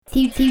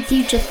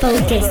Future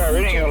focus.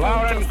 Reading it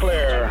loud and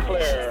clear.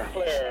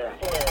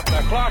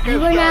 The clock is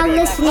You are now starting.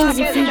 listening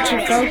to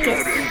Future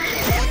Focus.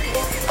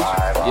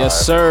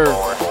 Yes, sir.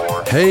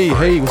 Hey,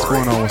 what's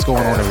going on? What's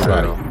going on,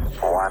 everybody?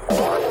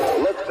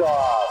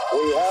 Liftoff.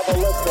 We have a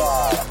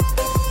liftoff.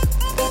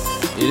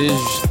 It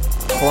is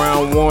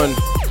round one,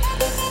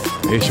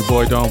 It's your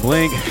boy, Don't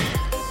Blink.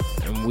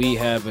 and we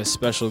have a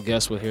special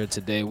guest with here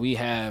today. We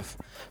have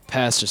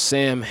Pastor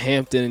Sam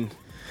Hampton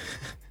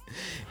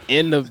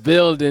in the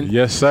building.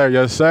 Yes,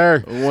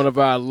 sir. One of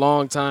our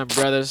longtime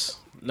brothers.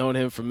 Known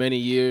him for many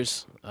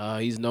years.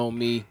 He's known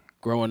me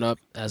growing up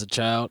as a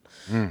child,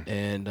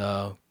 and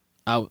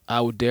I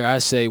would dare I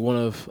say one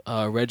of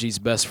Reggie's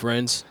best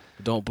friends,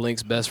 Don't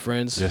Blink's best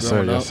friends. Yes,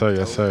 sir. growing up.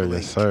 Yes,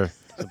 sir.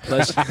 It's a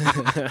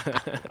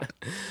pleasure.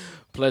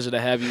 Pleasure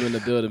to have you in the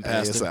building,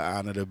 Hey, it's Pastor. an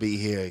honor to be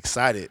here.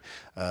 Excited.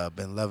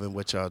 Been loving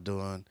what y'all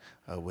doing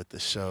with the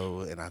show,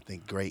 and I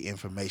think great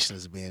information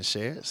is being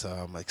shared. So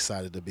I'm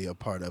excited to be a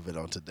part of it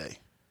on today.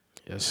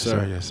 Yes,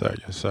 sir. Yes,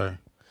 sir.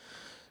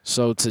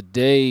 So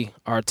today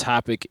our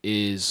topic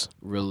is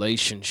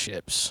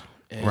relationships,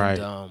 and Right.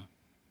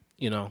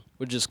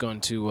 We're just going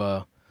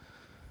to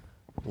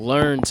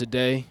learn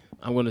today.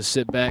 I'm going to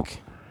sit back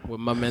with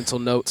my mental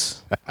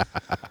notes.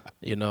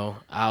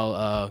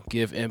 I'll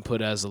give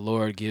input as the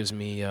Lord gives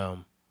me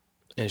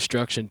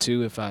instruction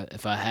too, if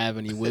I have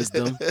any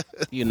wisdom.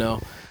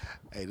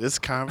 Hey, this is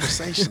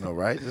conversational,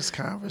 right? This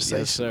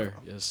conversation.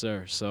 Yes,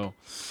 sir. So,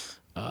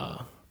 I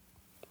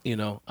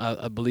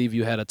believe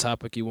you had a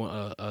topic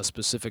a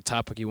specific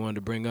topic you wanted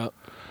to bring up.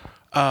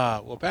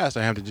 Well,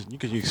 Pastor Hampton,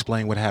 could you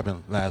explain what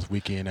happened last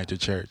weekend at your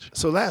church?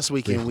 So last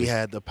weekend we Briefly.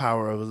 had the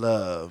Power of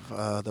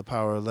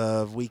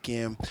Love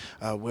weekend,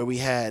 where we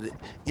had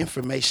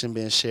information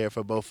being shared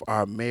for both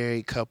our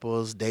married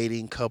couples,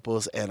 dating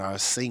couples, and our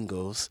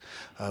singles.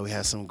 We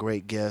had some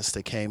great guests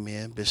that came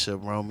in, Bishop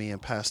Romy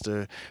and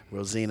Pastor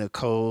Rosina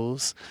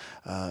Coles,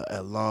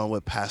 along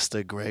with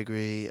Pastor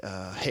Gregory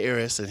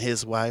Harris and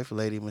his wife,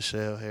 Lady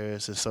Michelle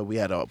Harris. And so we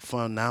had a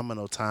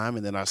phenomenal time.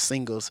 And then our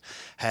singles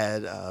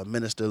had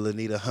Minister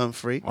Lenita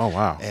Humphrey. Oh,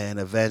 wow. And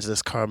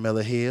Evangelist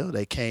Carmela Hill.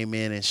 They came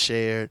in and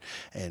shared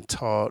and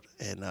taught.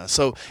 And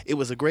so it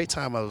was a great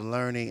time of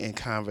learning and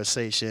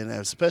conversation.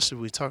 And especially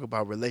when we talk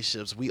about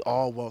relationships, we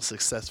all want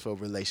successful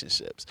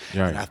relationships.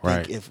 Right, and I think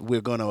right. if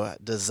we're going to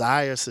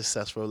desire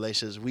successful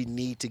relationships, we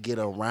need to get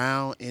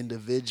around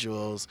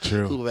individuals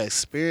True. who have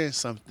experienced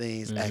some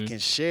things and can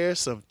share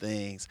some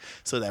things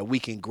so that we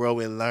can grow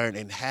and learn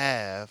and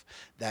have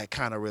that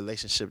kind of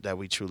relationship that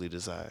we truly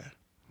desire.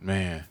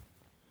 Man,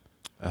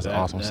 that's an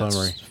awesome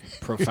summary.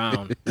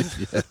 Profound.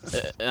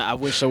 I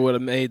wish I would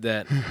have made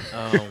that.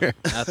 I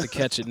have to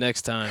catch it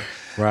next time.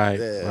 Right.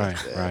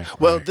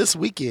 Well, this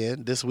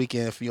weekend,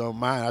 if you don't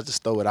mind, I'll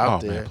just throw it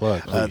out Oh, there. man,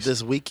 plug, please.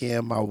 This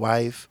weekend, my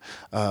wife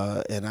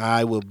and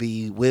I will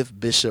be with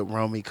Bishop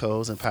Romy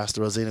Coles and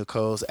Pastor Rosina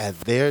Coles at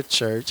their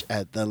church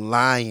at the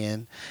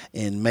Lion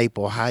in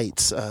Maple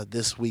Heights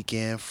this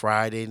weekend,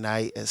 Friday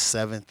night at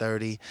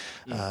 7:30,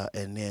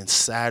 and then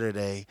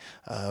Saturday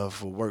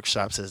for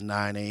workshops at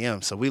 9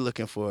 a.m. So we're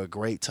looking for a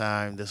great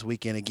time this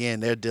weekend. Again,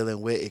 they're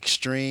dealing with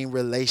extreme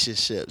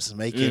relationships,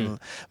 making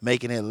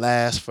it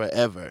last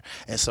forever.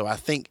 And so I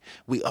think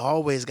we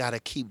always got to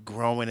keep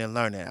growing and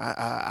learning.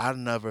 I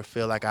never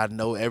feel like I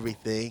know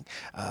everything.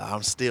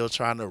 I'm still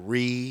trying to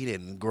read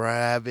and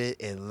grab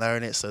it and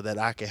learn it so that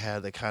I can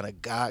have the kind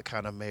of God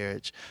kind of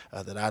marriage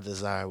that I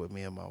desire with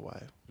me and my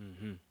wife.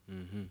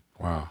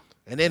 Wow.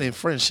 And then in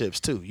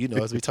friendships too,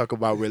 as we talk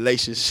about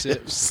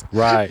relationships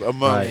Right.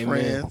 among right.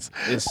 friends.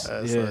 It's,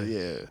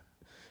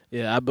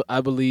 Yeah.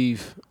 I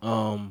believe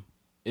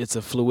it's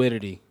a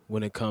fluidity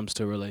when it comes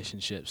to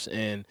relationships,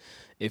 and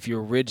if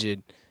you're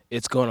rigid,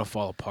 it's gonna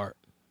fall apart.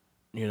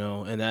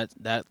 And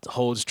that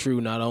holds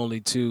true not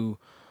only to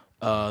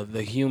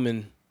the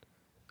human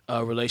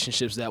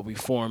relationships that we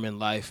form in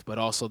life, but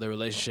also the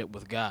relationship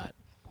with God.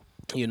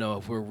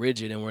 If we're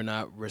rigid and we're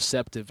not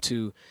receptive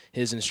to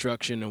His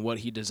instruction and what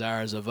He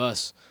desires of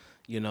us,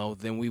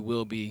 then we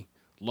will be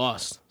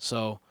lost.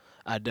 So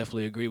I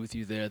definitely agree with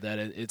you there that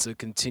it's a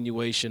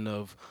continuation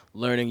of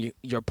learning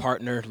your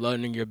partner,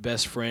 learning your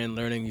best friend,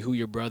 learning who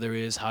your brother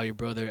is, how your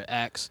brother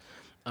acts.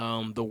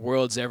 The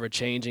world's ever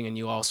changing, and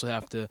you also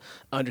have to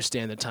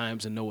understand the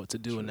times and know what to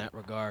do in that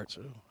regard.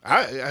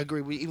 I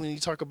agree. Even when you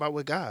talk about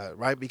with God,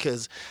 right?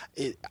 Because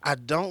I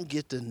don't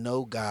get to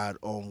know God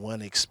on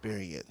one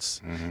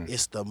experience.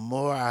 It's the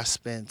more I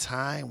spend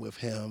time with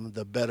Him,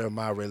 the better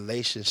my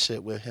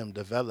relationship with Him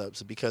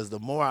develops. Because the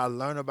more I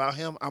learn about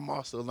Him, I'm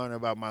also learning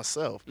about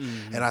myself.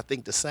 And I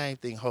think the same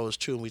thing holds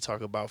true when we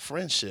talk about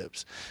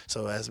friendships.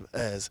 So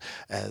as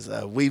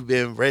we've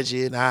been,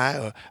 Reggie and I,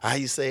 or how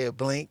you say it,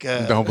 Blink?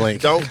 Don't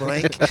blink. Don't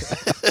blink.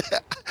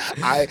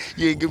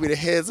 You didn't give me the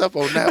heads up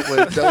on that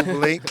one. Don't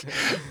blink.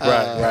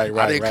 Right.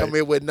 I didn't come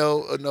in with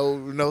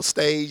no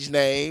stage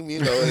name.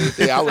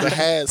 Anything. I would have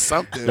had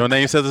something. Your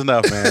name says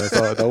enough, man.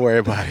 So don't worry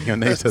about it. Your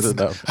name says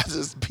enough. I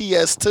just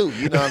PS2.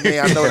 You know what I mean?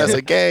 I know that's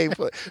a game,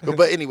 but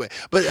anyway.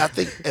 But I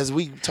think as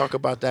we talk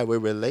about that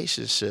with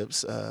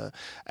relationships,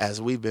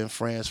 as we've been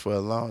friends for a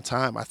long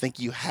time, I think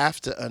you have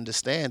to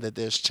understand that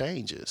there's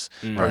changes,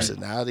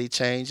 personality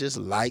changes,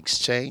 likes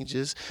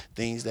changes,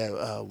 things that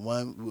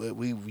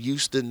we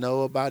used to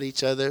know about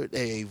each other,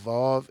 they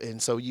evolve,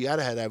 and so you got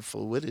to have that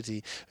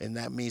fluidity, and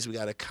that means we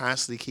got to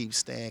constantly keep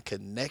staying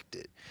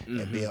connected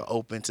and being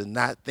open to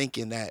not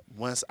thinking that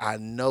once I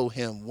know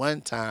him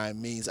one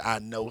time means I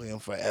know him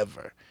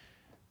forever.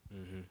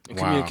 And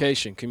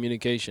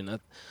communication. I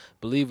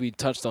believe we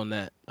touched on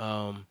that.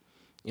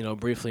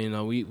 Briefly.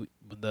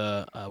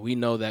 We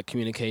know that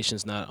communication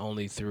is not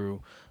only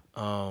through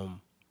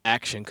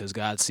action, because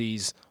God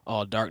sees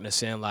all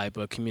darkness and light,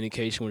 but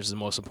communication, which is the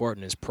most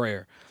important, is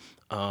prayer.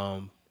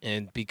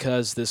 And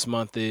because this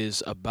month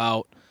is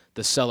about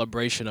the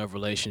celebration of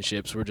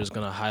relationships, we're just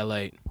going to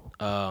highlight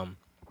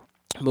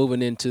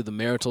moving into the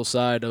marital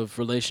side of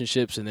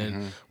relationships, and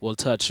then we'll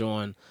touch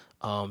on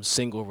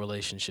single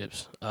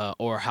relationships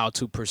or how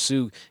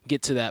to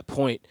get to that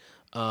point.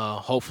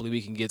 Hopefully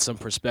we can get some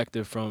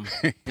perspective from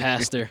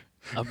Pastor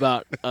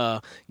about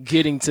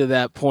getting to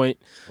that point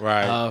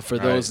for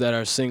those that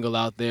are single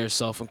out there,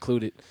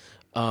 self-included,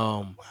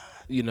 and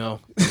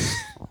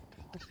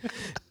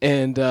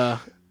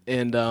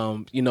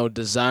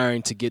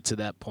desiring to get to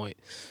that point.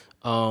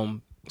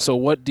 So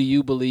what do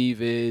you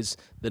believe is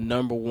the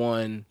number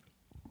one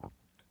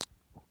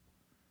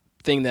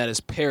thing that is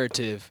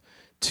imperative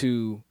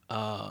to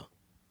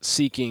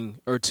seeking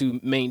or to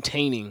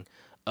maintaining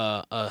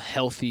a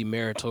healthy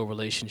marital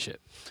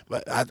relationship?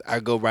 But I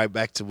go right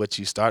back to what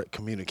you started,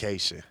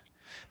 communication.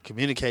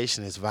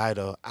 Communication is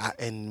vital.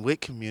 And with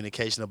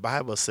communication, the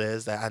Bible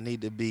says that I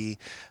need to be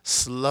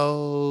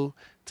slow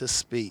to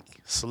speak,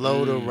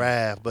 slow to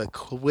wrath, but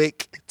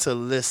quick to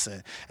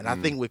listen. And I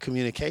think with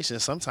communication,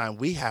 sometimes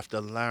we have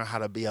to learn how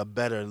to be a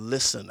better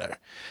listener.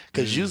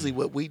 Because usually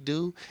what we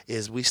do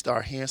is we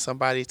start hearing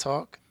somebody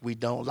talk. We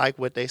don't like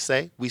what they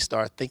say. We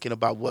start thinking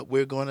about what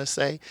we're going to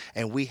say,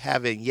 and we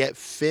haven't yet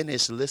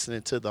finished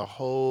listening to the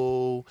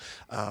whole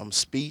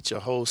speech, or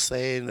whole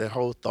saying, the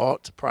whole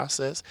thought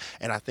process.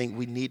 And I think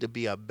we need to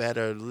be a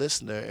better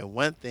listener. And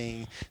one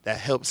thing that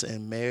helps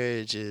in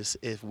marriage is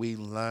if we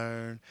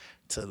learn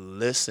to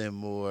listen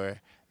more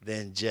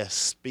than just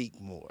speak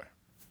more.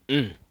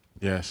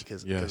 Yes.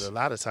 Because a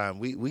lot of time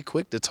we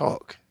quick to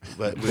talk,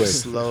 but we're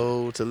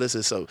slow to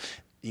listen. So,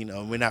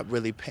 we're not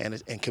really paying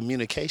it. And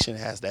communication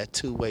has that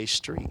two-way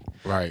street.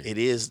 Right. It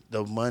is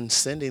the one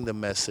sending the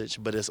message,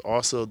 but it's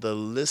also the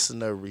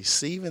listener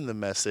receiving the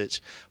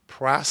message,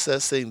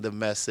 processing the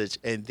message,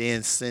 and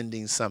then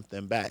sending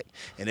something back.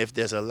 And if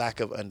there's a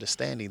lack of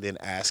understanding, then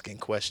asking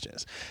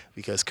questions.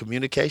 Because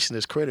communication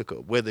is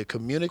critical. Where the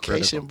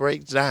communication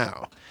breaks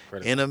down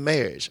in a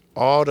marriage,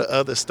 all the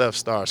other stuff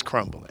starts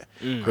crumbling.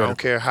 I don't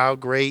care how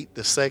great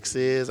the sex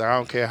is. I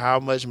don't care how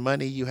much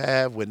money you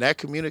have. When that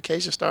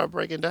communication starts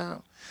breaking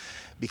down,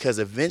 because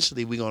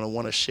eventually we're going to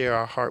want to share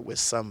our heart with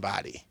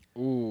somebody.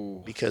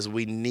 Because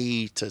we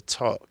need to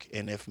talk.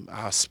 And if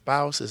our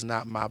spouse is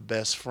not my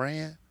best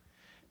friend,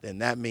 then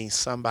that means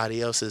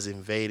somebody else is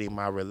invading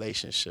my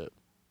relationship.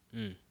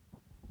 Yeah,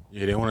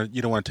 you don't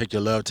want to take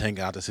your love tank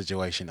out the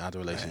situation, out the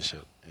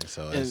relationship. And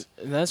so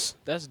and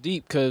that's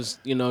deep, because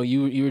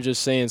you were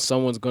just saying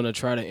someone's going to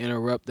try to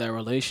interrupt that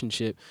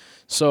relationship.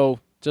 So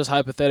just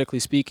hypothetically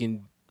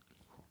speaking,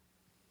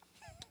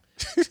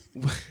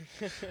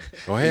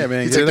 go ahead,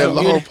 man. He took that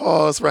long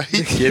pause, right?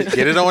 Get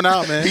it on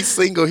out, man. He's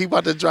single. He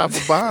about to drop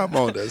a bomb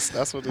on us.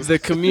 That's what the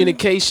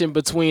communication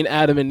between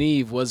Adam and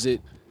Eve, was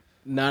it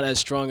not as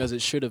strong as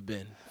it should have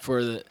been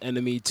for the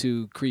enemy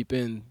to creep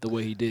in the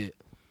way he did?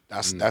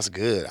 That's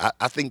good.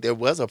 I think there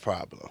was a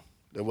problem.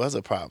 There was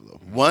a problem.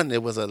 One,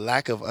 there was a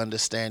lack of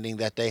understanding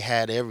that they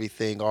had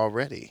everything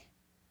already.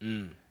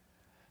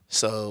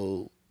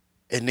 So,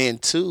 and then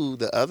two,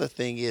 the other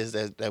thing is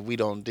that we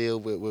don't deal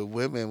with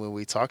women when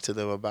we talk to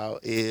them about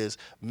is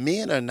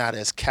men are not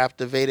as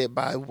captivated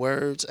by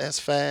words as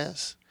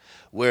fast,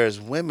 whereas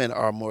women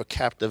are more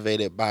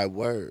captivated by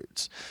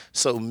words.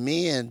 So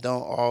men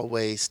don't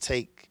always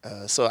take,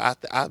 so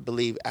I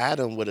believe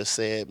Adam would have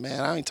said,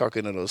 man, I ain't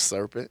talking to no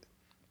serpent.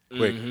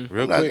 Quick,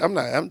 real quick.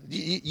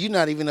 You're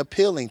not even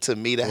appealing to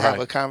me to have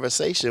a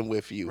conversation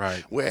with you.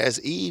 Right.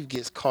 Whereas Eve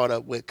gets caught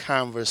up with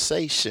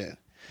conversation.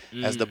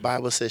 As the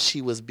Bible says,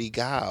 she was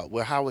beguiled.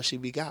 Well, how was she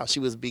beguiled? She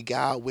was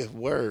beguiled with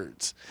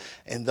words.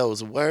 And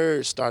those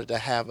words started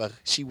to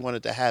she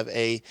wanted to have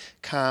a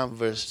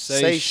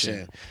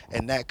conversation.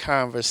 And that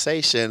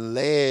conversation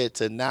led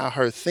to now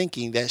her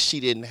thinking that she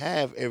didn't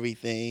have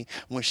everything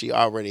when she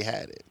already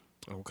had it.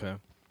 Okay.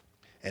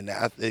 And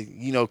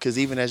because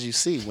even as you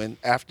see, when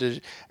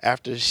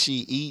after she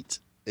eats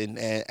and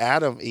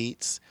Adam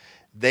eats,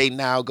 they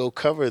now go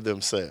cover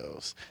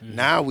themselves.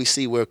 Now we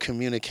see where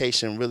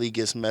communication really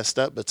gets messed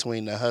up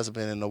between the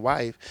husband and the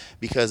wife,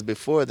 because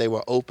before they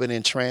were open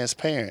and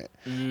transparent.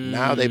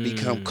 Now they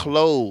become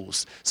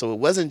closed. So it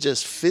wasn't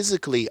just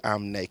physically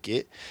I'm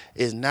naked,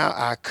 is now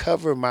I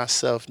cover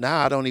myself.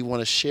 Now I don't even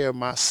want to share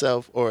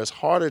myself, or it's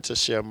harder to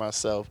share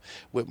myself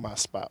with my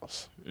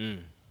spouse.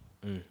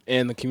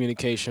 And the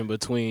communication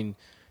between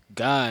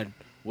God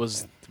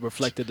was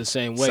reflected the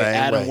same way. Same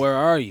Adam, way. where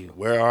are you?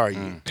 Where are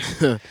you?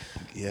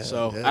 Yeah.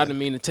 So yeah. I didn't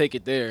mean to take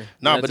it there.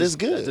 No, That but it's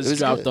good. That just It's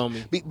dropped good. on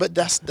me. But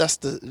that's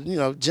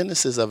the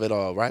genesis of it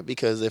all, right?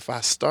 Because if I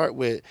start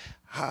with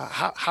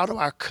how do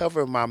I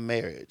cover my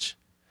marriage?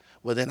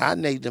 Well, then I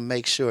need to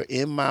make sure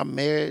in my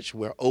marriage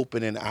we're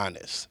open and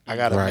honest. I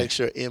got to Right. make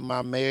sure in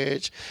my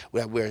marriage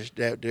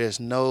that there's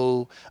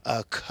no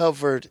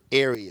covered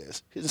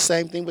areas. It's the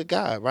same thing with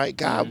God, right?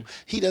 God,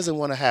 He doesn't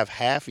want to have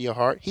half your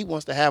heart. He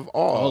wants to have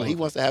all. of He it.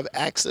 wants to have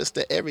access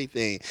to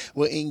everything.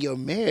 Well, in your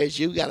marriage,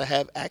 you got to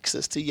have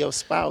access to your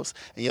spouse,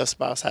 and your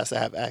spouse has to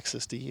have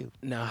access to you.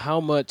 Now, how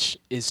much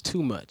is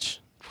too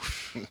much?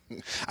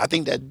 I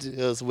think that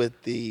deals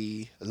with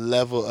the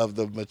level of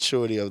the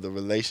maturity of the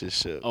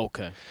relationship.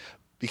 Okay.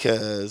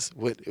 Because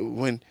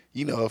when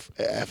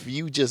if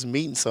you just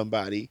meeting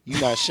somebody,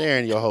 you're not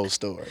sharing your whole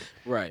story.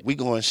 Right. We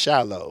going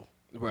shallow.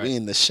 Right. We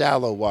in the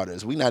shallow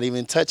waters. We not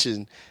even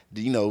touching,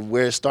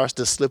 where it starts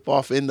to slip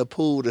off in the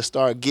pool to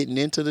start getting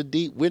into the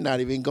deep. We're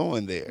not even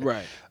going there.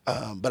 Right.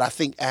 But I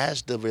think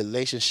as the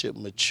relationship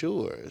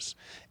matures,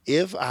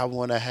 if I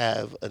want to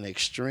have an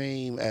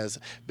extreme, as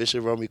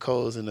Bishop Romy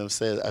Coles and them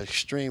said, an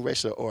extreme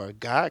relationship or a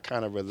God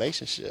kind of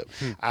relationship,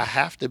 I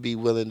have to be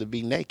willing to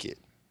be naked.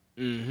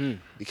 Mm-hmm.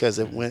 Because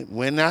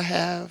when I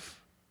have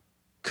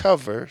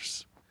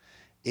covers,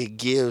 it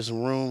gives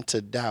room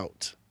to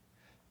doubt.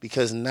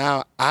 Because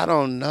now I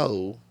don't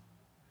know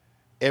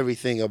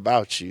everything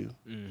about you.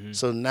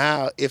 So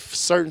now if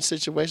certain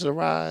situations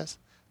arise,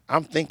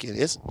 I'm thinking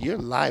you're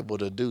liable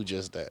to do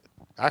just that.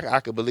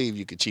 I could believe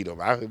you could cheat on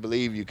me. I could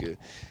believe you could,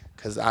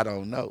 because I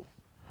don't know.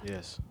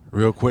 Yes.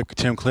 Real quick,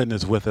 Tim Clinton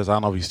is with us. I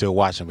don't know if he's still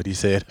watching, but he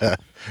said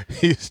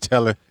he's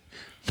telling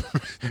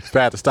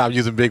Pat to stop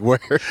using big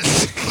words.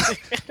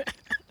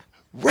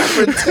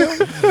 Reverend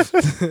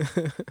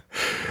Tim.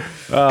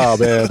 Oh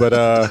man,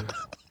 but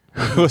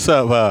what's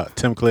up,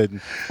 Tim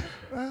Clinton?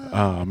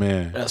 Oh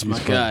man, That's he's my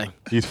funny. guy.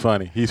 He's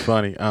funny. He's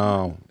funny.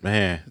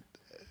 Man,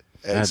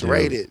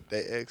 X-rated.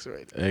 They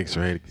X-rated.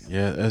 X-rated.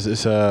 Yeah,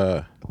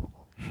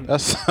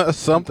 that's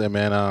something,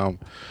 man.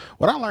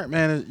 What I learned,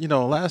 man, is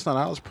last night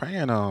I was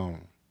praying.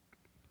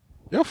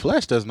 Your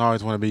flesh doesn't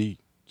always want to be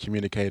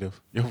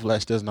communicative. Your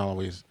flesh doesn't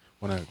always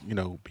want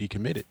to, be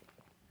committed.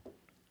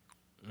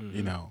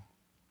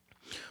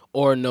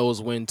 Or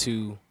knows when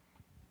to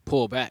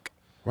pull back.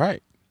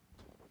 Right.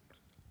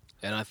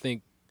 And I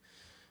think,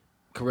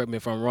 correct me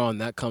if I'm wrong,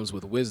 that comes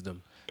with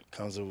wisdom.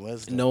 Comes with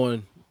wisdom.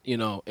 Knowing,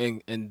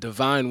 and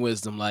divine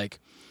wisdom, like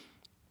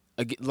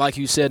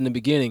you said in the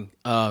beginning,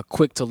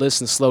 quick to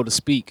listen, slow to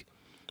speak.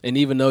 And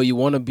even though you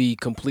want to be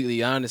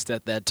completely honest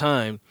at that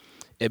time,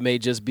 it may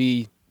just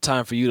be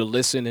time for you to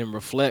listen and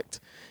reflect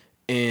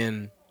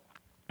and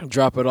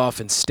drop it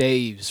off in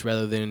staves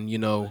rather than,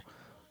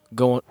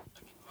 going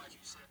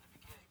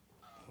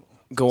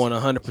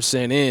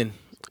 100% in.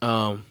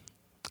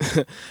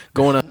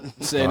 Going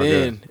 100%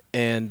 in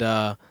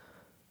and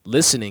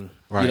listening.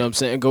 Right. You know what I'm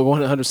saying?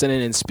 Going 100%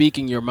 in and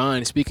speaking your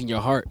mind, speaking your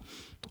heart.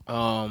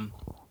 And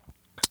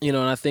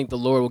I think the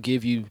Lord will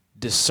give you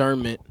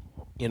discernment,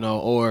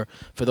 or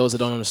for those that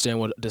don't understand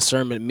what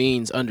discernment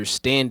means,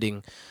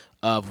 understanding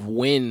of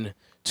when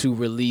to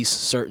release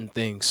certain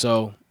things.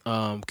 So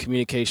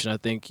communication, I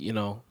think,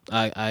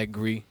 I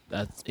agree.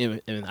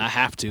 And I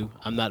have to.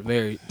 I'm not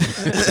married.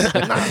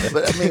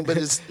 But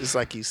it's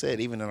like you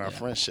said, even in our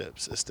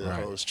friendships, it still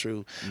Right. holds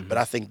true. But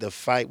I think the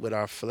fight with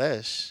our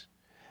flesh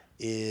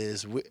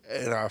is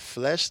in our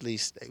fleshly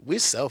state, we're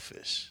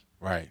selfish.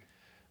 Right.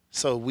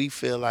 So we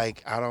feel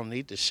like I don't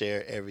need to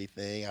share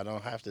everything. I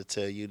don't have to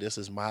tell you this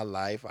is my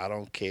life. I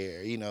don't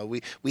care.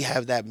 We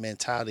have that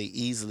mentality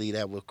easily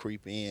that will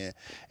creep in.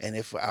 And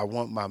if I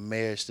want my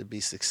marriage to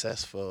be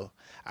successful,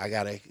 I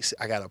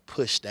gotta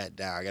push that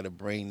down. I gotta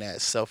bring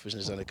that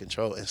selfishness under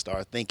control and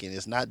start thinking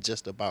it's not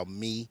just about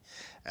me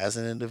as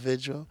an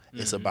individual.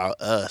 It's about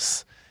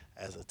us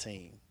as a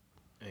team.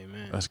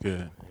 Amen. That's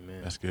good.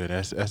 Amen. That's good.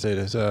 That's it.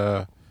 It's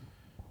a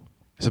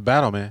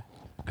battle, man.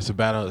 It's a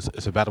battle.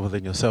 It's a battle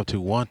within yourself to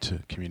want to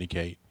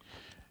communicate,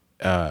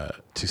 to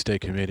stay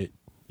committed,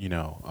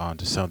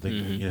 to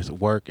something. There's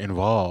work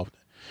involved.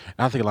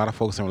 And I think a lot of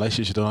folks in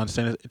relationships don't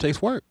understand it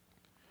takes work.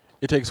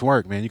 It takes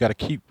work, man. You got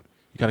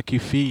to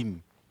keep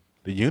feeding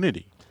the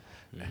unity.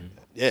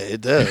 Yeah,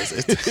 it does.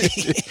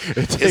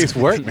 It takes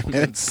work,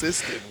 man.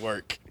 Consistent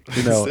work.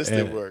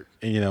 And, work.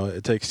 And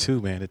it takes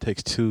two, man. It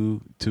takes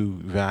two to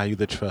value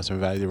the trust and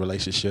value the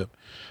relationship.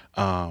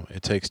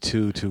 It takes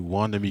two to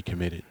want to be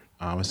committed.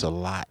 It's a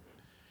lot,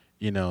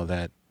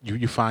 that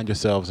you find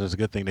yourselves. It's a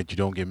good thing that you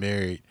don't get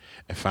married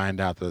and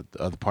find out that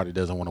the other party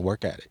doesn't want to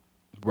work at it.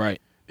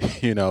 Right.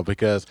 You know,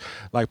 because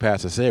like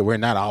Pastor said, we're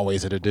not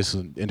always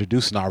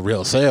introducing our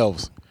real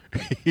selves.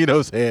 You know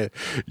what I'm saying?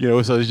 You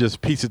know, so it's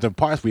just pieces and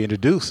parts we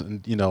introduce,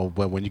 and you know,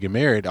 but when you get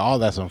married, all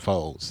that's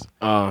unfolds.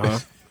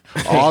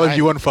 All of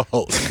you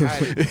unfolds.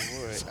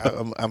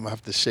 I'm gonna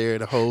have to share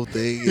the whole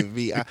thing and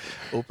be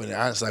open and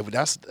honest. Like, but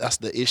that's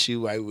the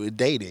issue, right, with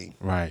dating.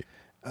 Right.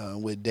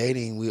 With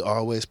dating, we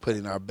always put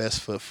in our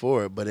best foot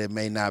forward, but it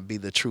may not be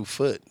the true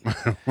foot.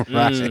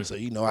 Right. So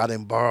you know, I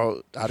didn't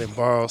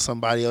borrow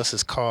somebody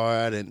else's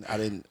card, and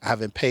I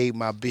haven't paid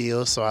my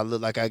bills, so I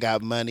look like I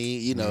got money.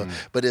 You know,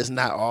 but it's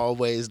not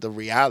always the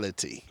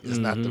reality. It's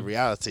not the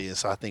reality, and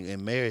so I think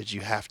in marriage you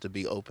have to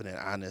be open and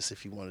honest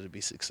if you want it to be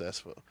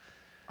successful.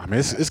 I mean,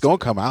 it's gonna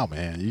come out,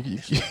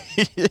 man.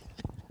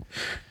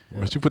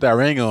 Once you put that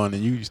ring on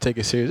and you just take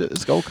it serious,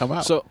 it's gonna come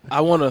out. So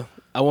I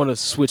wanna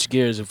switch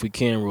gears if we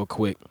can real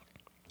quick,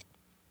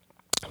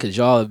 because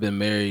y'all have been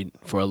married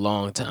for a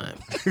long time.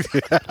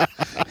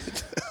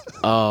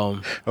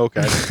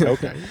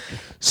 Okay.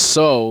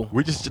 So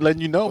We're just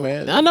letting you know,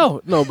 man. I know,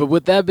 no, but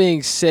with that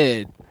being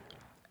said,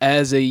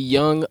 as a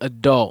young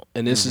adult,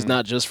 and this is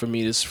not just for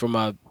me, this is for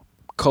my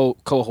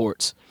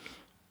cohorts,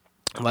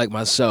 like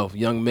myself,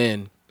 young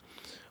men,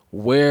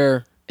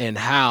 where and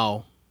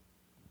how,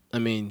 I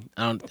mean,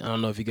 I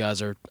don't know if you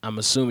guys are, I'm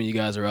assuming you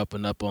guys are up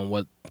and up on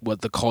what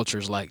the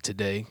culture's like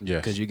today. Yes.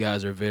 Because you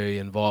guys are very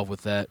involved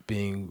with that,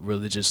 being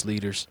religious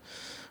leaders,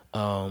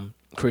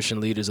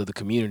 Christian leaders of the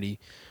community,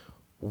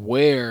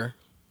 where,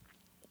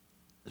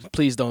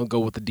 please don't go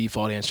with the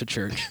default answer,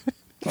 church.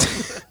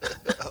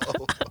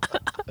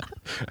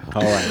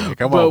 All right, man.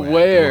 Come But on, man.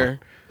 where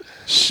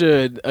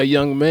should a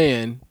young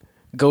man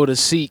go to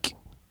seek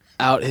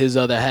out his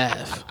other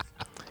half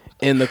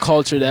in the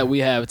culture that we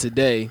have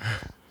today?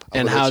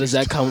 And how does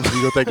that come?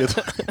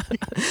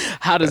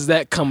 How does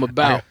that come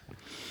about?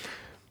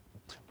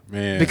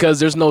 Man. Because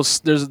there's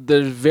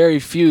very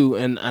few,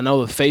 and I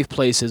know the Faith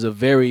Place is a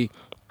very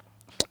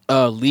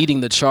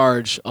leading the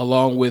charge,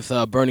 along with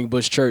Burning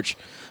Bush Church,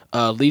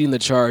 leading the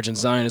charge, in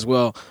Zion as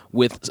well,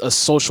 with a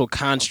social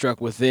construct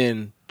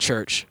within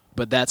church.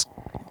 But that's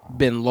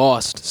been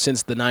lost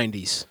since the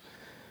 90s.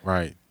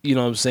 Right. You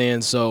know what I'm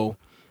saying? So,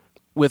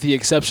 with the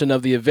exception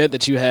of the event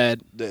that you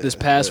had this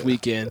past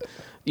weekend,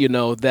 you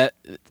know, that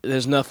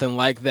there's nothing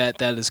like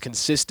that is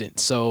consistent.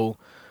 So,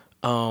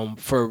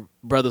 for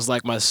brothers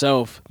like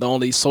myself, the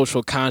only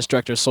social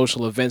construct or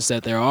social events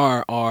that there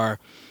are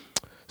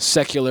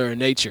secular in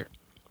nature.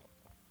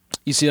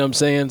 You see what I'm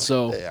saying?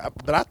 So, Yeah,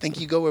 but I think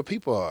you go where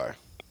people are.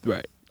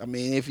 right. I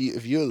mean, if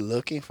you're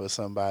looking for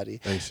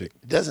somebody, Basic.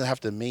 it doesn't have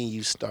to mean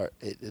you start.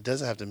 It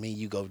doesn't have to mean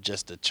you go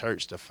just to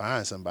church to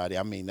find somebody.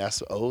 I mean,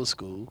 that's old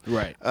school.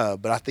 Right.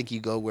 But I think you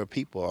go where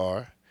people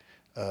are.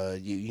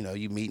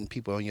 You meeting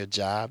people on your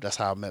job. That's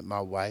how I met my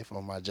wife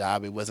on my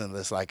job. It wasn't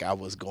just like I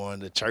was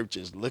going to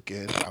churches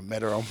looking. I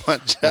met her on my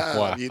job.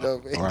 Wow. You know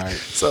what I mean? Right.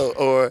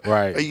 So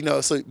Right. or, you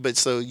know, so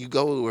you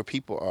go where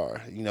people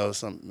are. You know,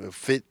 some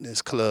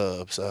fitness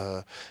clubs.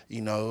 Social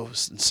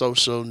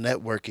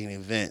networking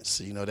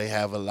events. You know, they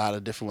have a lot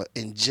of different.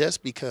 And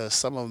just because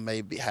some of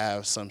them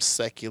have some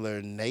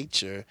secular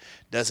nature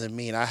doesn't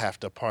mean I have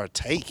to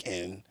partake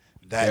in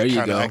that There you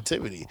kind of go.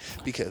 activity,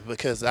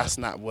 because that's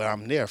not what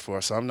I'm there for.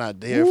 So I'm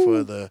not there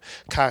for the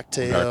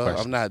cocktail. Right.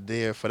 I'm not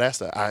there for that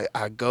stuff.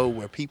 I go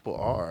where people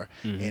are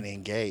and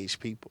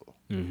engage people.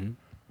 Mm-hmm.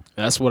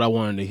 That's what I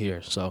wanted to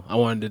hear. So I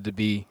wanted it to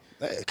be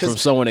from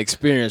Because someone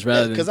experienced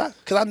rather than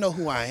I know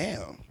who I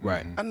am.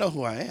 right. I know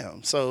who I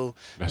am. So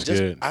That's just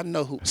good. I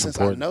know who. That's Since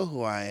important. I know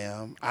who I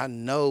am, I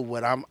know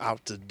what I'm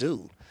out to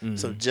do.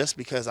 So just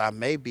because I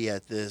may be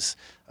at this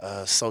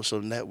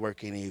social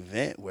networking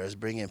event where it's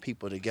bringing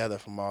people together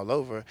from all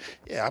over,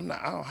 I don't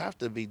have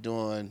to be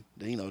doing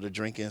the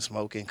drinking,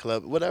 smoking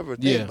club, whatever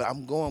thing. Yeah. But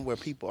I'm going where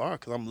people are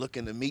because I'm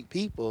looking to meet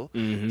people,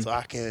 so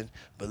I can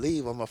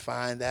believe I'm gonna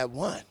find that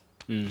one.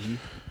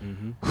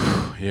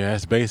 Yeah,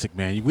 that's basic,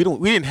 man. We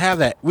didn't have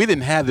that. We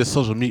didn't have this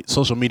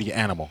social media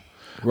animal.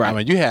 Right. I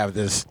mean, you have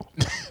this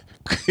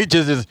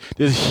just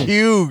this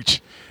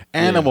huge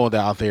animal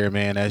out there,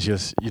 man. That's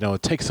just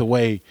it takes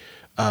away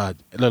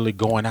literally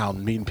going out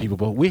and meeting people.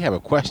 But we have a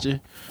question.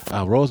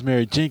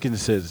 Rosemary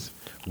Jenkins says,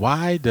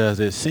 "Why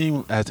does it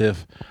seem as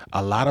if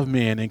a lot of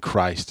men in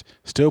Christ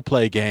still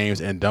play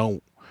games and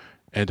don't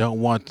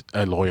want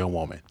a loyal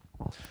woman?"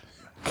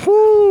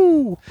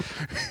 Woo!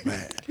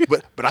 Man.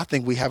 But I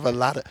think we have a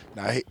lot of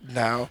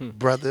now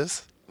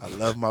brothers. I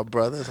love my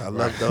brothers. I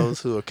love those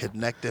who are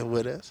connected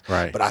with us.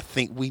 Right. But I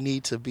think we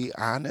need to be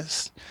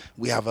honest.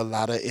 We have a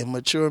lot of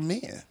immature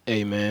men.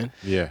 Amen.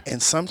 Yeah.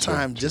 And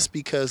sometimes just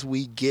because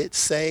we get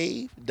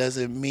saved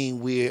doesn't mean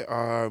we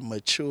are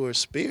mature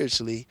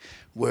spiritually,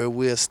 where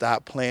we'll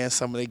stop playing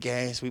some of the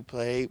games we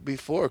played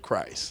before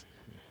Christ.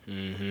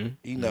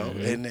 You know,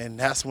 and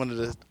that's one of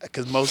the,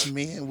 because most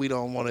men, we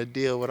don't want to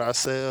deal with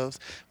ourselves.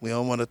 We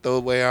don't want to throw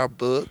away our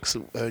books,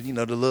 you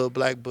know, the little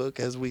black book,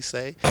 as we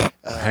say.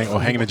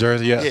 Hanging the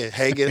jersey up. Yeah,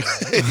 hang it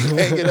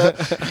up. You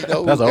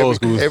know, That's old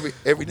school.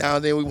 Every now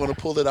and then we want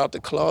to pull it out the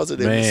closet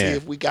and we see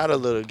if we got a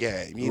little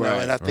game. You know,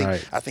 Right, and I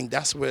right. think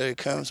that's where it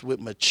comes with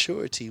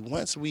maturity.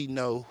 Once we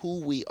know who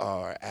we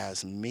are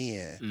as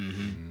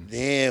men,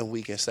 then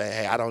we can say,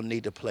 hey, I don't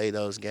need to play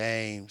those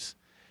games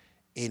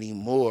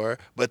anymore.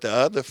 But the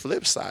other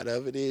flip side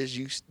of it is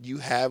you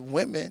have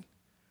women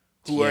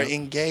who are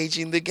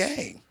engaging the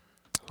game.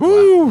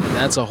 Woo!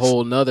 That's a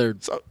whole nother.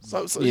 So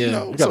Yeah. you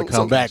know, You got to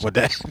come back with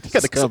that. You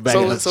got to come back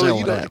and so show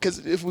you know, that.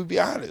 because if we be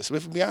honest,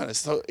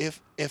 so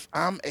if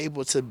I'm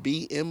able to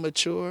be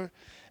immature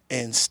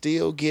and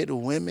still get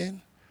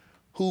women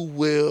who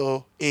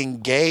will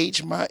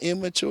engage my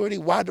immaturity,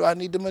 why do I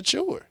need to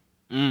mature?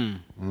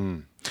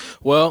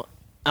 Well,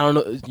 I don't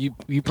know.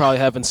 You probably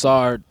haven't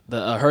heard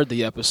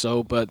the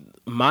episode, but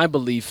my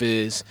belief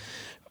is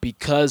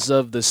because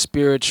of the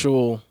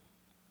spiritual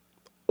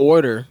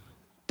order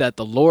that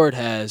the Lord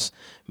has,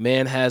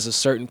 man has a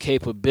certain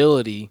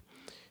capability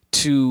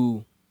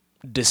to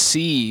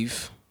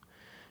deceive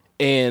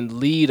and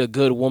lead a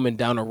good woman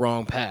down a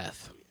wrong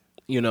path,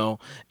 you know?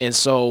 And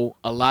so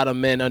a lot of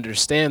men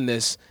understand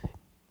this,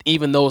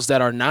 even those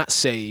that are not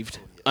saved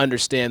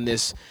understand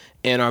this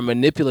and are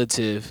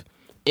manipulative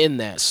in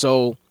that.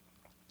 So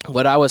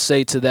what I would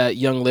say to that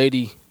young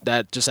lady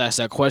that just asked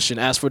that question,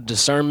 ask for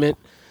discernment,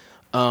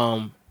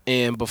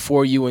 and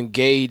before you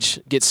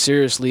get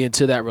seriously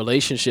into that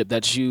relationship,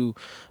 that you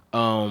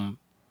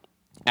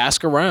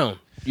ask around,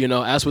 you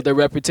know, ask what their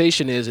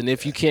reputation is. And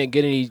if you can't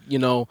get any, you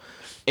know,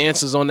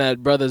 answers on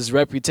that brother's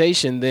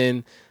reputation,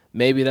 then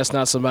maybe that's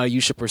not somebody you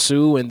should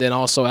pursue. And then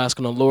also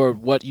asking the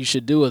Lord what you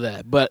should do with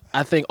that. But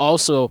I think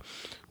also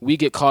we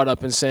get caught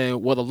up in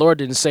saying, well, the Lord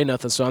didn't say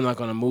nothing, so I'm not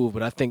going to move.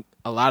 But I think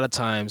a lot of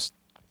times,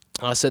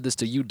 I said this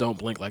to you, Don't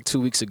Blink, like 2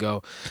 weeks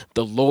ago,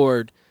 the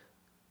Lord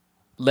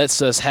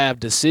lets us have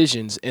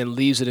decisions and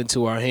leaves it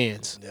into our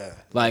hands. Yeah.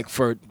 Like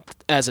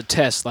as a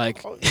test,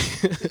 like Well,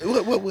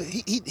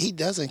 he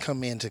doesn't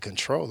come in to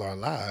control our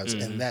lives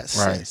in that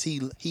sense.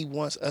 He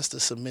wants us to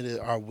submit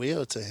our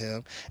will to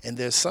him, and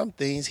there's some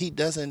things he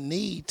doesn't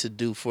need to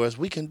do for us.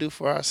 We can do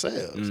for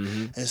ourselves.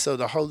 And so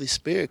the Holy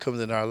Spirit comes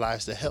in our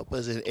lives to help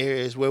us in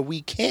areas where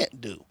we can't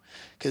do.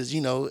 Because,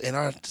 you know, in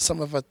some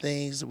of our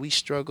things we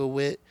struggle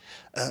with,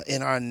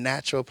 in our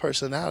natural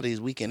personalities,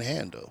 we can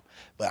handle.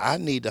 But I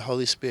need the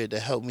Holy Spirit to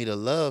help me to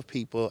love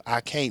people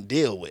I can't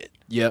deal with.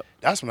 Yep.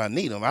 That's when I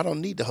need him. I don't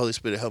need the Holy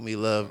Spirit to help me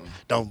love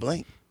Don't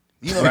Blink.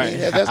 You know what I mean?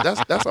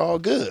 That's all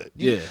good.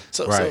 Yeah.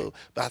 So,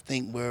 but I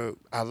think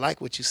I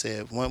like what you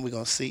said. One, we're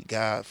gonna seek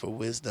God for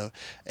wisdom,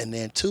 and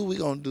then two,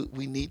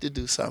 we need to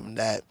do something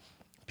that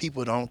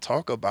people don't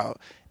talk about.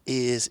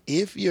 Is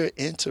if you're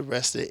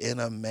interested in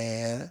a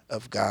man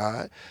of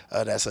God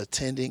that's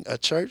attending a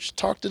church,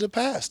 talk to the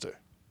pastor.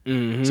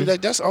 See,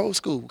 that's old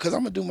school, because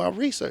I'm gonna do my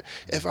research.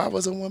 If I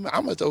was a woman,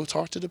 I'm gonna go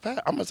talk to the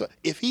pastor.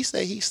 If he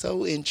say he's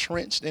so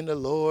entrenched in the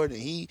Lord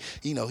and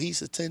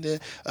he's attending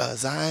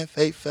Zion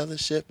Faith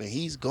Fellowship and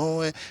he's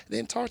going,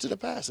 then talk to the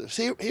pastor.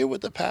 Hear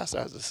what the pastor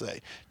has to say.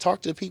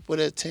 Talk to the people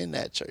that attend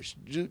that church.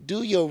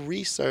 Do your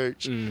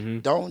research.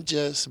 Don't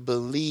just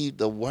believe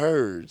the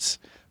words.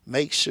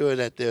 Make sure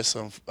that there's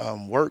some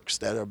works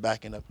that are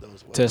backing up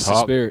those words. Test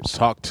the spirits.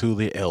 Talk to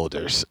the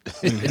elders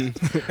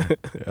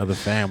of the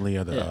family,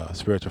 of the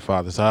spiritual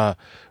fathers.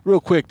 Real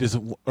quick, this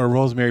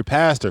Rosemary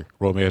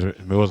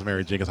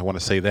Jenkins, I want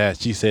to say that.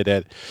 She said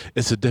that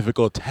it's a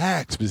difficult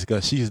task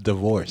because she's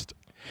divorced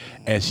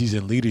and she's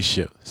in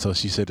leadership. So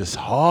she said it's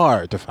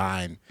hard to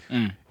find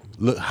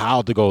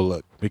how to go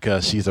look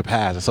because she's a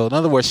pastor. So in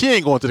other words, she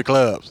ain't going to the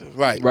clubs.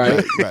 Right.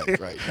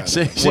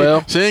 She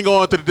ain't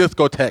going to the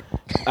discotheque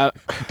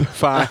to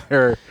find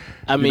her.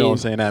 I mean, you know what I'm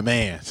saying, that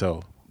man.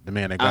 So the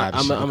man that God.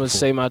 I'm gonna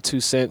say my 2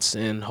 cents,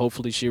 and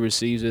hopefully she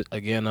receives it.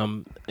 Again,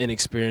 I'm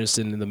inexperienced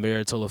in the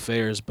marital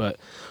affairs, but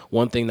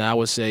one thing that I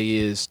would say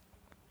is,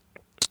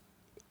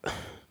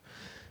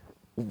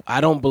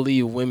 I don't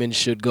believe women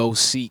should go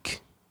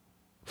seek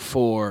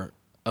for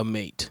a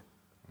mate.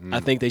 I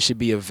think they should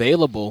be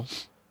available.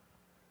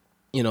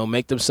 You know,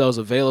 make themselves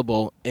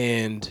available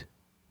and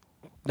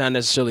not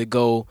necessarily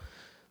go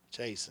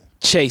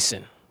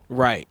chasing.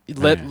 Right.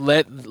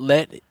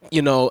 Let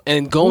you know,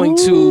 and going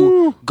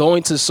to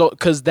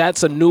because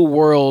that's a new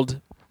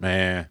world.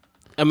 Man.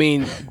 I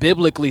mean,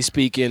 biblically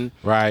speaking,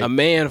 right. A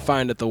man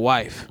findeth a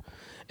wife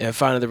and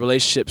findeth the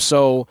relationship.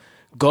 So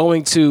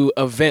going to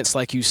events,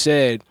 like you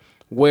said,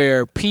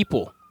 where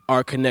people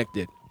are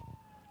connected,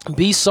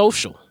 be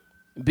social,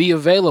 be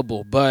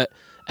available, but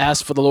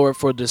ask for the Lord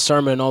for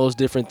discernment and all those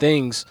different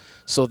things,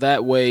 so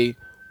that way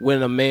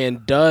when a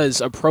man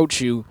does approach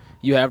you,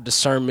 you have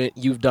discernment,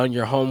 you've done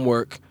your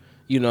homework,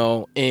 you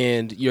know,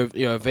 and you're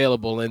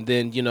available. And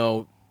then, you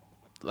know,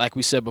 like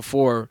we said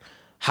before,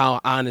 how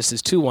honest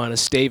is too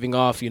honest, staving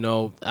off, you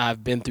know,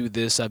 I've been through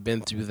this, I've been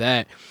through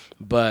that.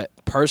 But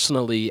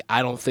personally,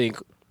 I don't think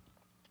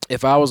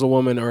if I was a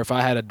woman or if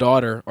I had a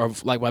daughter or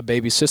like my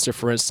baby sister,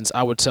 for instance,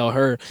 I would tell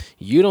her,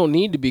 you don't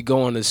need to be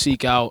going to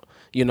seek out,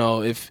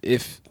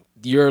 if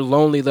you're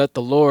lonely, let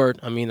the Lord,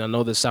 I mean, I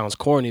know this sounds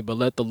corny, but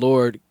let the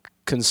Lord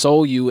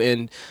console you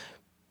and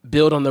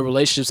build on the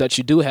relationships that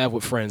you do have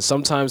with friends.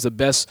 Sometimes the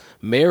best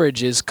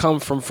marriages come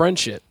from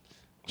friendship.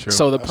 True.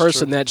 So the That's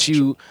person true. that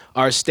you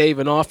are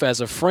staving off as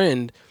a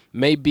friend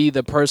may be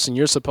the person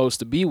you're supposed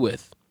to be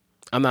with.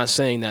 I'm not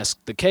saying that's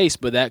the case,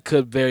 but that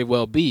could very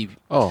well be.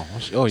 Oh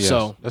yes.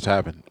 So, That's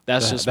happened.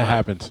 that's that, just that my-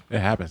 happens. It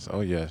happens.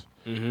 Oh yes.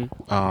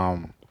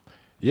 Mm-hmm.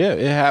 Yeah,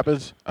 it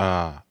happens.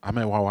 I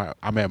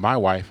met my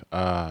wife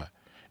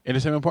in the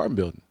same apartment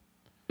building.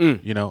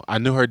 You know, I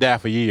knew her dad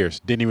for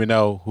years. Didn't even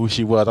know who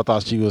she was. I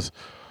thought she was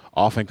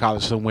off in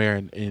college somewhere.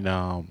 And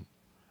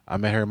I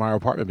met her in my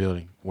apartment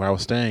building where I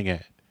was staying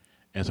at,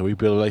 and so we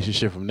built a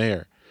relationship from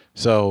there.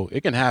 So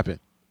it can happen.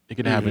 It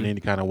can happen any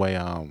kind of way.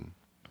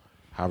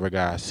 However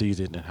God sees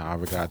it and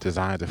however God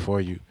designs it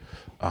for you.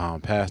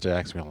 Pastor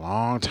asked me a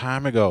long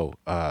time ago.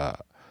 I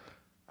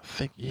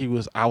think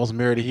I was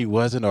married and he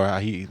wasn't, or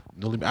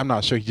I'm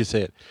not sure. He just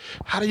said,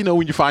 "How do you know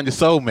when you find your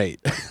soulmate?"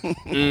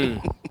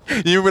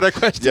 You remember that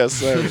question? Yes,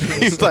 sir.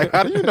 He's like,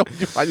 "How do you know when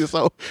you find your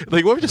soul?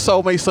 Like, what if your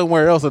soulmate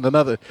somewhere else in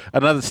another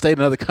state,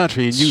 another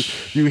country, and you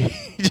he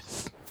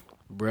just."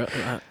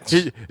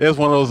 It was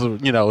one of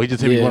those, he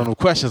just hit me one of those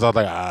questions. I was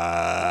like,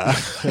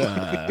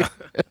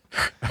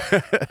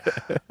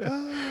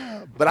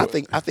 But I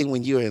think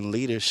when you're in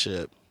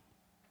leadership,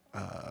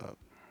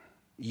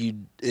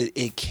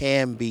 it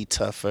can be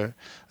tougher,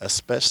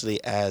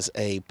 especially as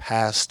a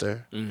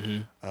pastor.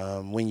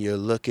 When you're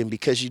looking,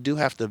 because you do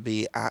have to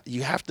be,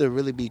 you have to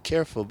really be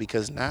careful,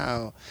 because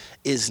now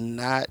is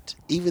not,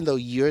 even though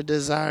you're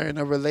desiring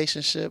a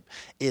relationship,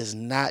 is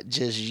not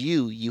just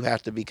you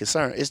have to be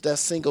concerned. It's that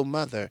single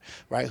mother,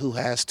 right, who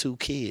has 2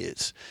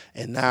 kids,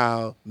 and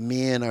now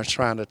men are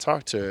trying to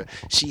talk to her.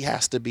 She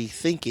has to be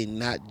thinking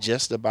not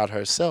just about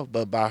herself,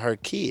 but about her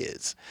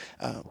kids.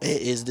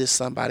 Is this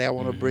somebody I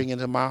want to bring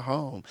into my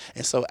home?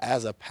 And so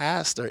as a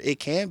pastor, it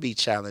can be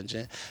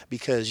challenging,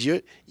 because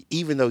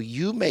even though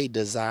you may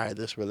desire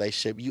this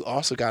relationship, you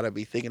also got to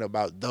be thinking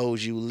about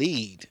those you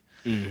lead.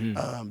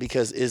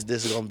 Because is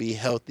this going to be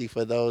healthy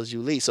for those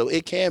you lead? So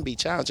it can be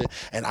challenging,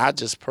 and I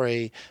just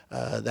pray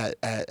that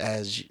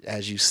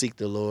as you seek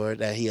the Lord,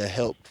 that He'll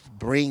help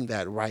bring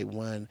that right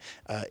one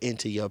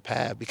into your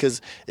path,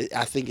 because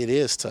I think it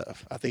is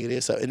tough.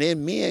 And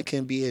then men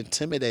can be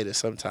intimidated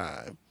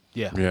sometimes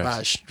Yeah. Yes.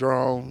 by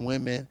strong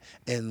women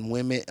and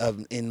women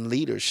in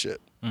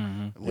leadership.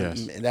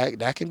 Yes. And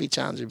that can be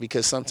challenging,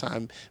 because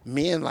sometimes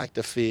men like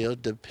to feel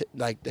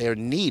like they're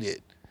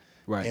needed.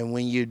 Right. And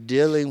when you're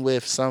dealing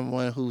with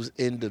someone who's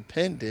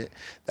independent,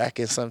 that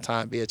can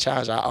sometimes be a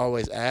challenge. I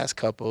always ask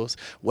couples,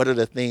 what are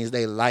the things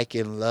they like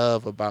and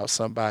love about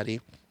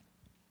somebody?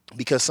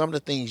 Because some of the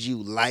things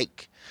you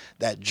like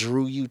that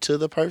drew you to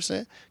the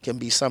person can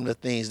be some of the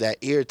things that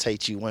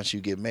irritate you once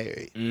you get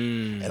married.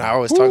 And I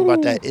always talk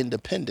about that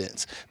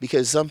independence,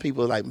 because some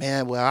people are like,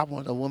 man, well, I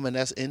want a woman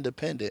that's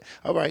independent.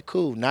 All right,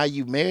 cool. Now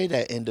you marry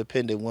that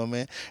independent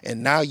woman,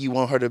 and now you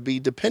want her to be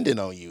dependent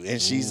on you. And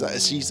she's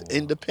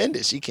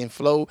independent. She can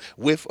flow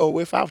with or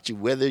without you,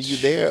 whether you're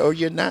there or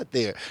you're not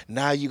there.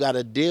 Now you got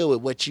to deal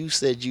with what you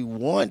said you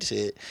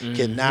wanted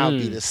can now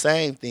be the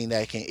same thing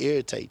that can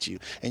irritate you.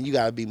 And you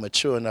got to be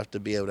mature enough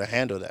to be able to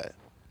handle that.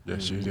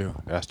 Yes, you do.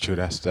 That's true.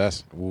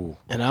 That's ooh.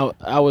 And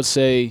I would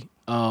say,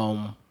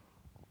 I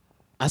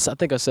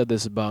think I said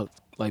this about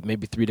like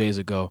maybe 3 days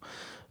ago.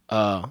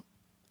 A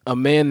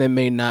man that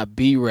may not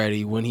be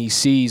ready, when he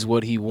sees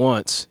what he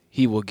wants,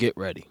 he will get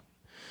ready.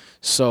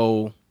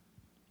 So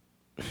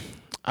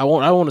I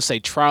want to say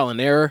trial and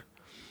error,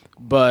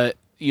 but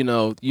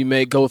you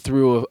may go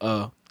through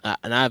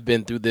and I've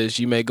been through this.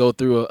 You may go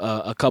through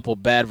a couple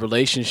bad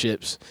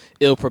relationships,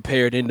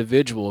 ill-prepared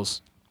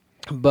individuals.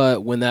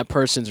 But when that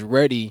person's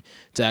ready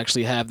to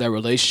actually have that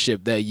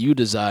relationship that you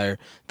desire,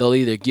 they'll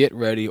either get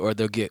ready or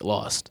they'll get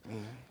lost.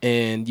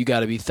 And you got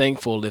to be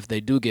thankful if they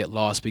do get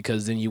lost,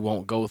 because then you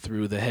won't go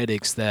through the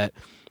headaches that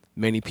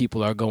many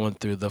people are going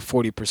through, the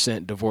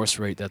 40% divorce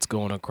rate that's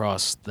going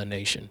across the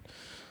nation.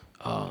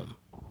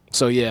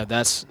 So, yeah,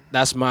 that's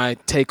my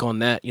take on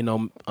that.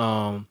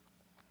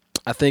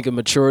 I think in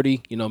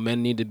maturity,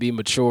 men need to be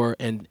mature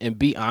and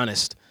be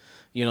honest.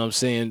 You know what I'm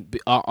saying?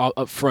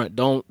 Up front.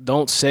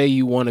 Don't say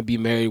you want to be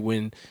married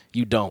when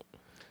you don't.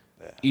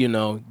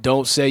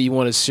 Don't say you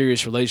want a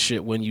serious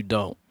relationship when you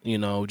don't.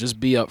 Just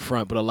be up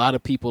front. But a lot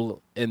of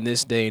people in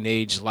this day and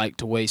age like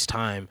to waste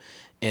time,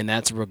 and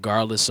that's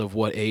regardless of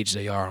what age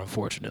they are,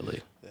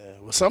 unfortunately.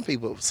 Well,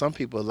 some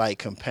people like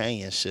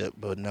companionship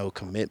but no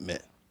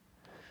commitment.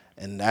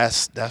 And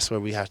that's where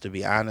we have to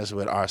be honest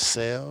with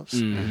ourselves.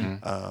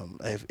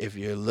 If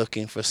you're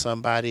looking for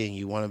somebody and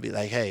you want to be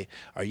like, hey,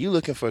 are you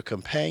looking for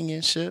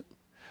companionship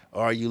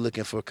or are you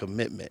looking for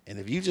commitment? And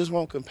if you just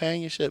want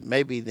companionship,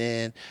 maybe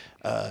then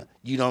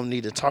you don't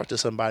need to talk to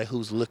somebody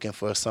who's looking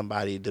for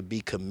somebody to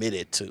be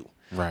committed to.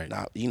 Right.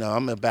 Now,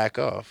 I'm gonna back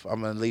off.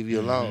 I'm gonna leave you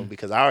alone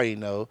because I already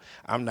know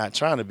I'm not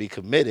trying to be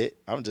committed.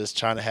 I'm just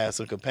trying to have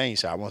some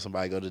companionship. I want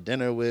somebody to go to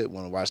dinner with,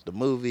 want to watch the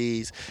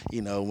movies.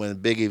 When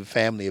big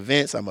family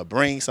events, I'm gonna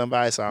bring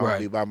somebody so I don't Right.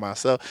 be by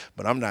myself.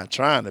 But I'm not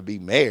trying to be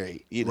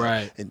married.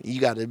 Right. And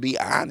you got to be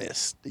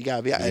honest. You got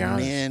to be, and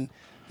honest. then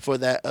for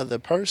that other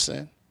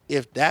person,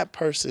 if that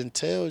person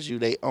tells you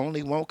they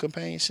only want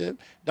companionship,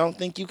 don't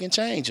think you can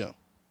change them.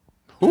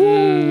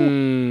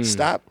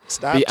 Stop.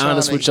 Be trying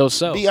honest to- with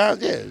yourself. Be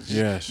honest.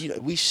 Yes.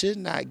 We should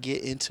not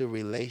get into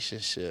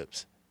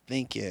relationships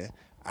thinking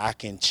I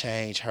can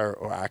change her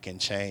or I can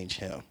change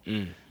him.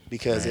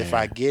 Because if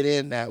I get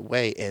in that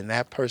way and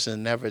that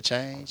person never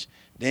change,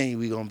 then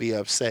we gonna be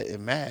upset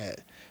and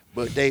mad.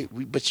 But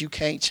you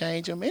can't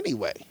change them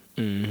anyway.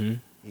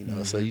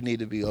 So you need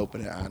to be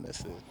open and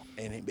honest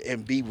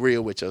and be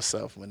real with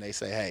yourself when they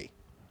say, "Hey,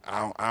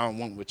 I don't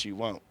want what you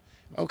want."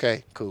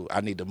 Okay, cool.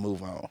 I need to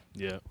move on.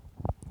 Yeah.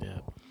 Yeah.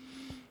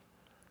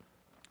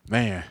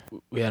 Man,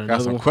 We had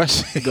got another some one.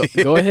 questions.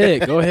 Go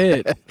ahead. Go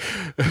ahead.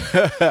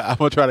 I'm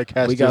gonna try to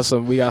catch. We got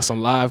this.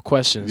 some live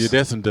questions. Yeah,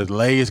 there's some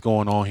delays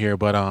going on here,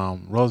 but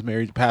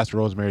Pastor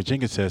Rosemary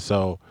Jenkins says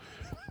so.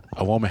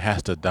 A woman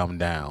has to dumb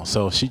down.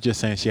 So she just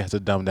saying she has to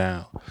dumb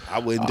down. I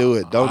wouldn't do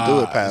it. Don't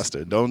do it,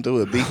 Pastor. Don't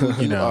do it. Be who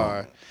you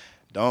are.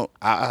 Don't.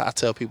 I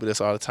tell people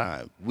this all the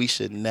time. We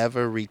should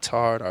never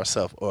retard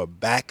ourselves or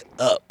back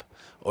up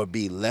or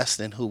be less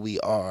than who we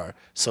are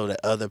so that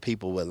other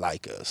people would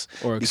like us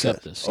Or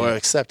accept us, Or yeah.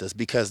 accept us,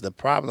 because the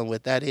problem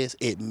with that is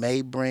it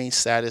may bring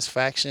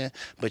satisfaction,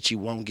 but you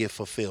won't get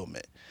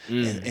fulfillment.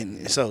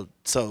 And so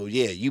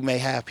yeah, you may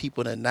have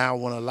people that now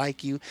want to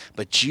like you,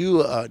 but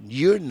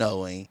you're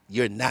knowing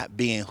you're not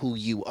being who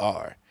you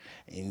are.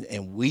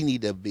 And we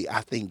need to be,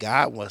 I think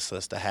God wants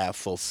us to have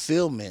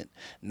fulfillment,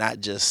 not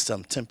just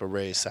some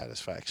temporary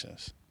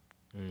satisfactions.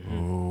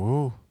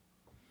 Ooh,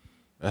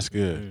 that's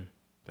good.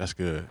 That's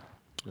good.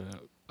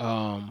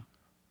 I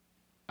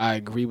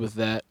agree with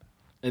that,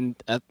 and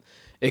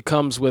it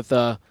comes with.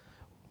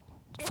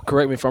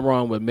 Correct me if I'm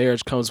wrong, but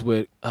marriage comes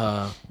with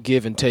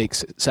give and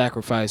takes,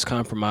 sacrifice,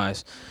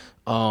 compromise.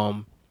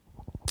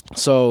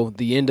 So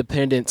the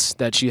independence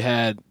that you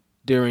had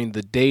during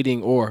the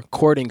dating or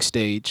courting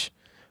stage,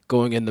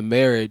 going into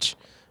marriage,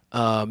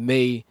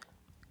 may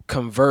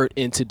convert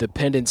into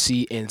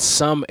dependency in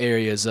some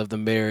areas of the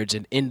marriage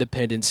and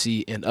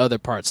independency in other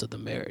parts of the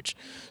marriage.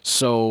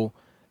 So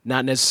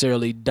not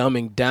necessarily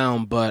dumbing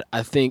down, but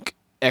I think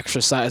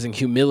exercising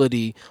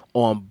humility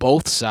on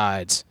both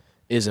sides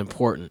is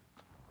important.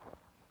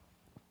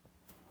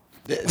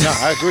 No,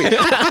 I agree.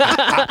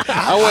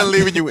 I wasn't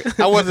leaving you.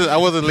 I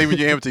wasn't leaving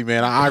you empty,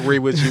 man. I agree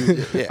with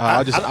you. Yeah, I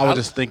was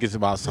just thinking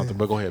about something.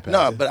 But go ahead, Pastor.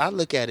 No, but I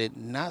look at it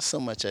not so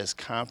much as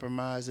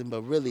compromising,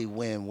 but really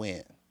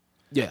win-win.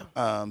 Yeah.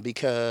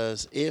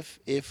 Because if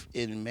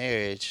in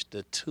marriage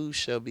the two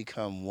shall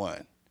become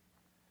one,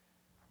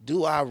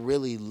 do I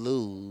really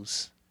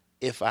lose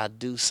if I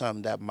do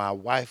something that my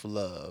wife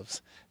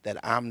loves that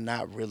I'm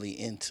not really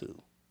into?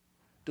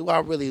 Do I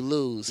really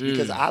lose?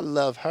 Because I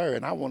love her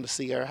and I want to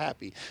see her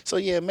happy. So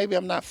yeah, maybe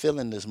I'm not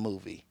feeling this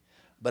movie,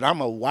 but I'm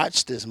going to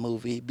watch this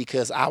movie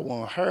because I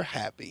want her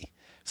happy.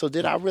 So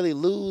did I really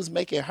lose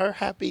making her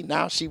happy?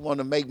 Now she want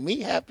to make me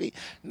happy?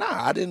 Nah,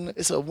 I didn't.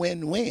 It's a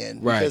win-win.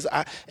 Right. Because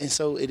and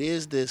so it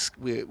is this,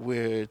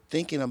 we're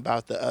thinking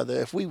about the other.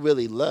 If we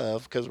really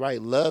love, because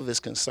right, love is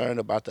concerned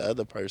about the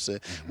other person,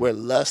 where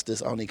lust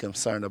is only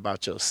concerned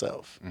about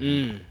yourself.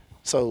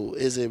 So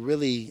is it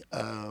really,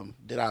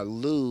 did I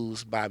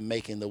lose by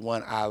making the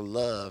one I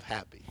love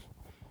happy?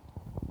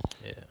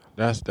 Yeah.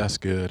 That's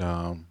good.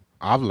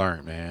 I've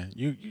learned, man.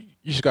 You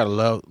just gotta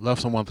love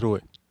someone through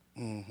it.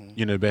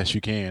 The best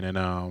you can,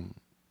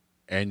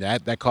 and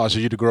that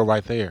causes you to grow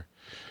right there.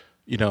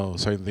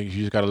 Certain things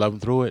you just gotta love them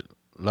through it.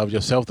 Love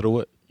yourself through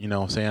it.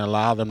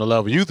 Allow them to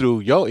love you through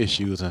your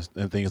issues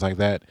and things like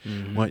that.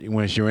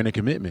 When you're in a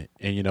commitment,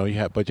 and you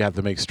have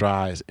to make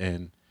strides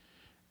and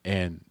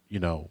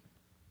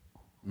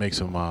make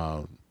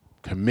some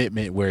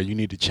commitment where you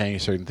need to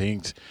change certain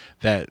things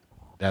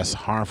that's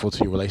harmful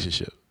to your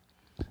relationship.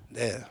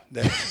 Yeah,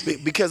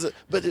 because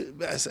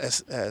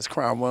as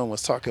Crown One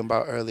was talking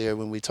about earlier,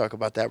 when we talk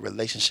about that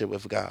relationship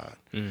with God,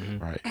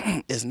 Right.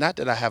 it's not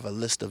that I have a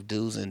list of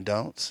do's and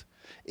don'ts.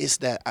 It's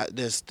that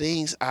there's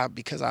things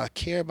because I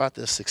care about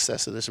the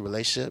success of this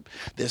relationship,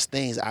 there's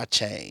things I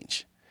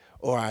change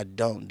or I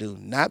don't do,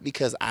 not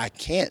because I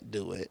can't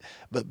do it,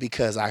 but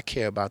because I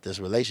care about this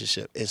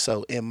relationship. And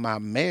so in my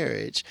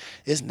marriage,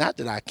 it's not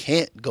that I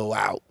can't go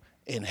out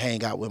and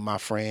hang out with my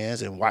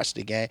friends and watch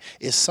the game.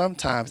 It's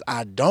sometimes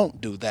I don't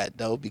do that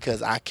though,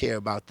 because I care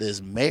about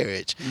this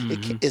marriage.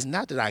 It's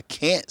not that I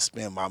can't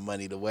spend my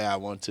money the way I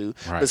want to,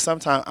 Right. but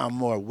sometimes I'm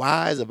more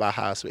wise about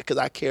how I spend, because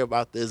I care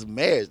about this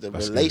marriage, the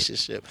That's good.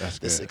 relationship, That's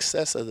the good.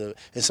 success of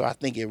and so I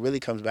think it really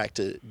comes back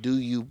to, do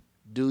you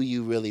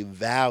really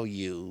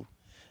value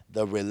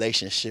the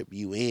relationship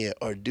you in,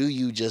 or do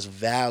you just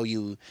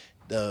value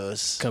the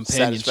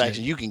Companionship.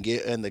 satisfaction you can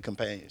get in the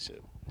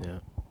companionship? Yeah.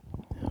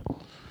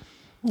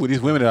 Ooh,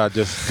 these women are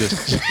just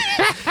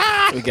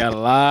We got a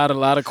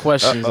lot of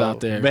questions out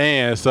there.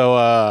 Man,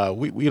 so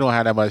we don't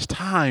have that much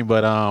time,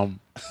 but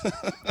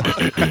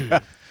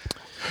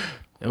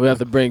And we have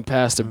to bring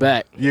Pastor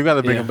back. you got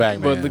to bring him back,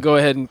 man. But go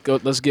ahead and go.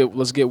 Let's get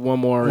one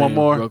more. One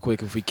more? real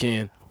quick if we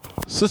can.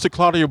 Sister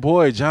Claudia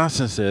Boyd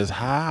Johnson says,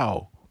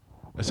 "How?"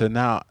 I said,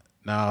 "Now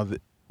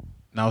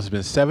it's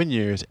been 7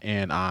 years,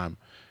 and I'm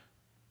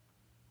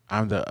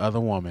the other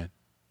woman.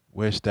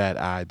 Wish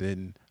that I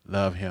didn't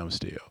love him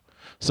still."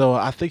 So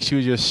I think she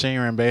was just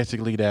sharing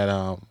basically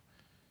that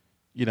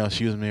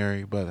she was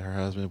married, but her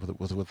husband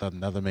was with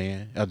another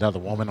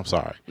woman. I'm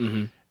sorry,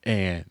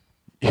 and.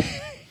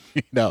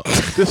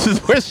 This is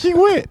where she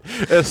went,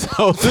 and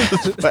so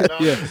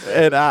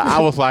and I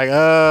was like,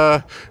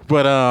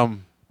 but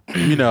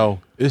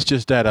it's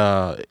just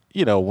that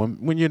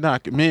when you're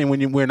not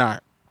we're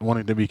not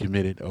wanting to be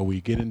committed, or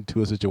we get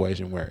into a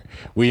situation where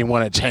we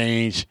want to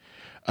change,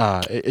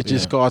 it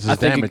just causes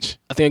damage.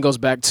 I think it goes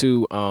back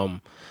to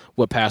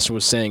what Pastor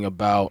was saying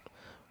about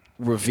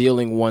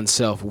revealing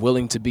oneself,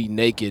 willing to be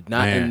naked,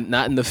 not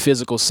in the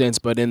physical sense,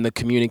 but in the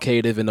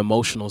communicative and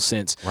emotional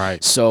sense.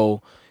 Right.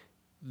 So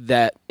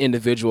that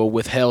individual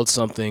withheld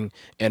something,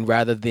 and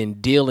rather than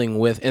dealing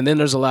with, and then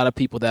there's a lot of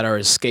people that are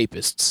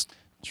escapists.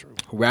 True.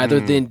 Rather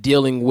than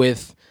dealing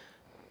with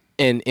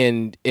and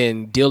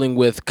dealing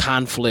with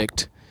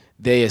conflict,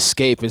 they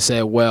escape and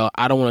say, well,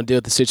 I don't want to deal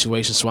with the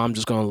situation, so I'm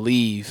just going to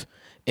leave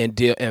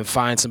and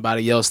find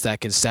somebody else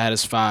that can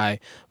satisfy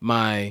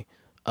my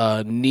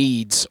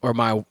needs, or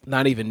my,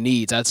 not even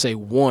needs, I'd say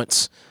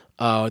wants,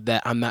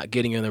 that I'm not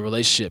getting in the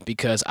relationship,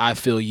 because I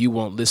feel you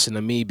won't listen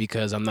to me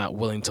because I'm not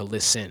willing to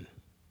listen.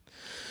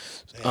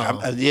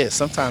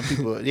 Sometimes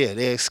people,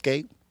 they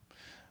escape.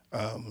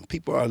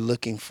 People are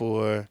looking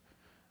for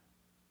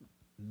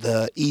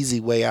the easy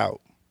way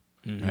out.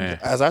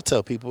 As I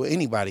tell people,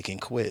 anybody can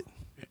quit.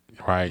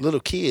 Right.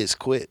 Little kids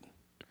quit.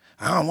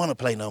 I don't want to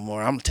play no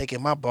more. I'm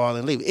taking my ball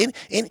and leaving.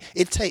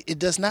 It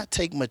does not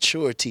take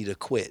maturity to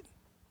quit.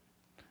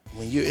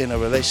 When you're in a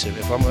relationship,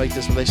 if I'm gonna make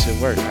this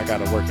relationship work, I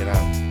gotta work it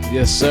out.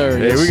 Yes, sir.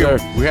 There we go.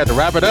 We had to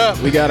wrap it up.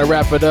 We gotta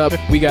wrap it up.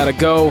 We gotta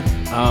go.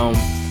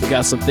 We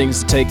got some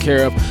things to take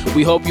care of.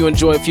 We hope you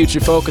enjoy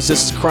Future Focus.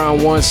 This is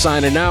Crown One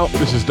signing out.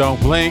 This is Don't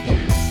Blink.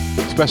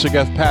 Special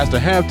guest Pastor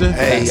Hampton.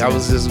 Hey, I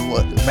was just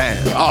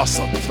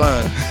awesome,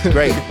 fun,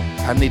 great.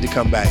 I need to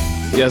come back.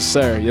 Yes,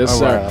 sir. Yes, All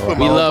sir. right.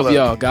 We love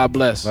y'all. God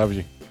bless. Love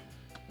you.